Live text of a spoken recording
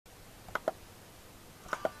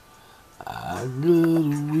I got a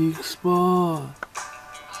weak spot.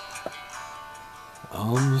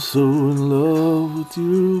 I'm so in love with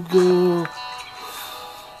you, girl,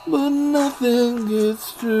 but nothing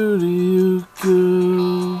gets through to you,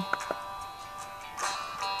 girl.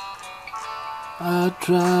 I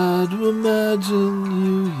try to imagine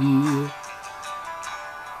you here,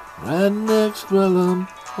 right next while I'm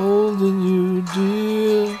holding you,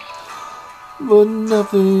 dear, but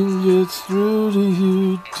nothing gets through to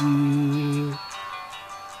you, dear.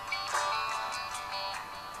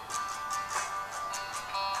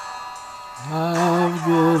 I've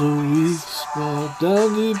got a weak spot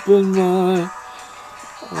down deep in my.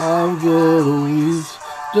 I've got a weak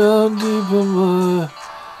down deep in my.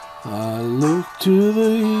 I look to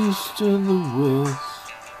the east and the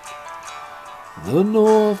west, the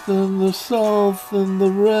north and the south and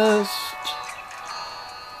the rest,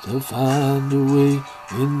 to find a way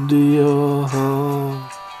into your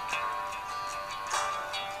heart.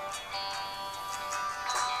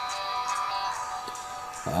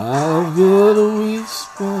 I've got a weak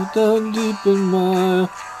spot down deep in my.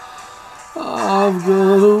 I've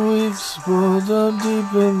got a weak spot down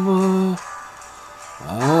deep in my.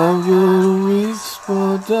 I've got a weak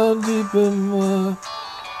spot down deep in my.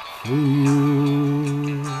 For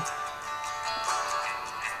you,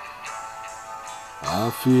 I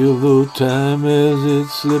feel though time as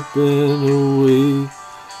it's slipping away,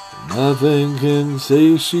 nothing can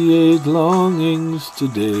satiate longings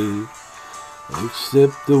today,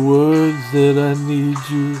 except the words that I need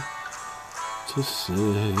you to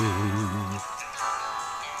say.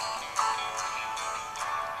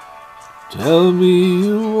 Tell me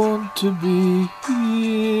you want to be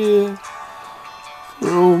here.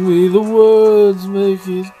 Throw me the words, make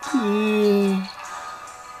it clear.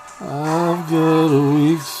 I've got a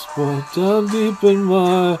weak spot down deep in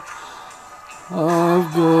my.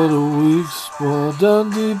 I've got a weak spot down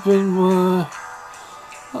deep in my.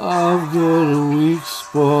 I've got a weak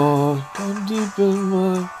spot down deep in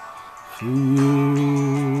my. For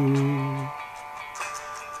you.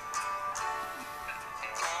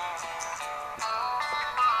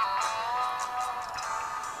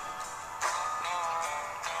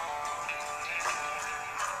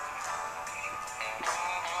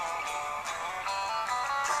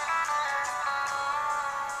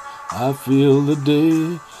 I feel the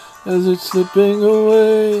day as it's slipping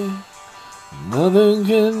away. Nothing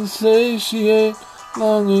can satiate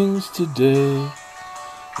longings today,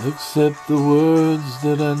 except the words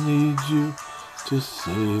that I need you to say.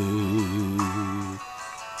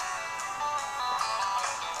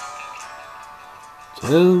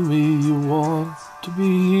 Tell me you want to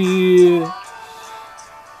be here.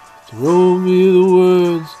 Throw me the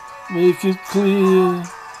words, make it clear.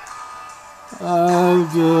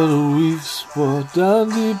 I've got a weak spot down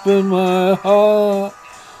deep in my heart.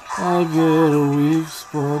 I've got a weak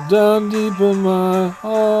spot down deep in my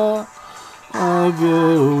heart. I've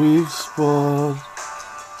got a weak spot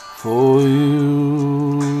for you.